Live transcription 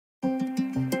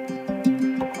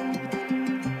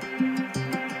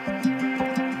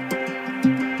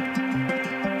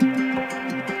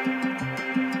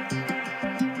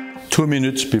2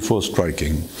 minutes before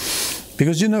striking.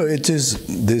 Because, you know, it is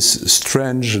this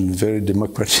strange and very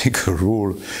democratic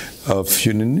rule of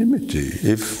unanimity.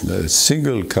 If a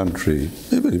single country,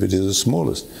 even if it is the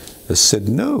smallest, has said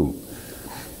no,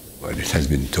 well, it has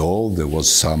been told there was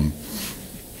some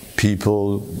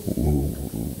people who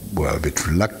were a bit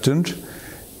reluctant,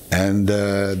 and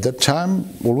at that time,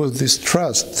 always this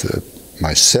trust.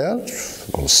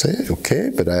 Myself, I'll say, okay,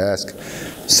 but I ask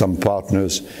some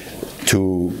partners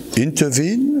to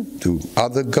intervene to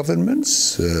other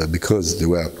governments because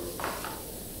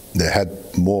they had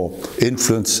more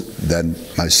influence than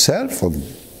myself on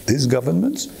these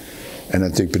governments, and I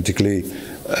think particularly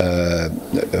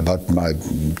about my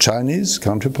Chinese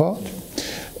counterpart,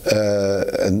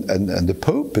 and the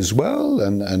Pope as well,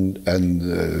 and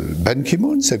Ban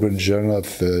Ki-moon, Secretary General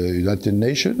of the United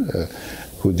Nations,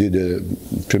 who did a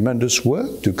tremendous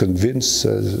work to convince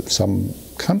some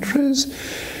countries.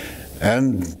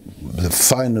 And the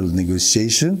final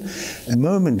negotiation, a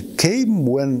moment came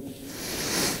when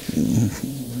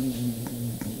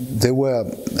they were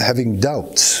having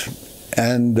doubts.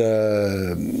 And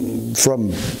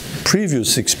from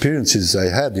previous experiences I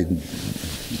had in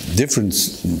different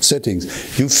settings,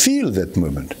 you feel that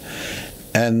moment.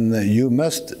 And you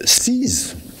must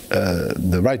seize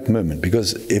the right moment,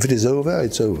 because if it is over,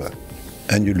 it's over,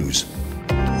 and you lose.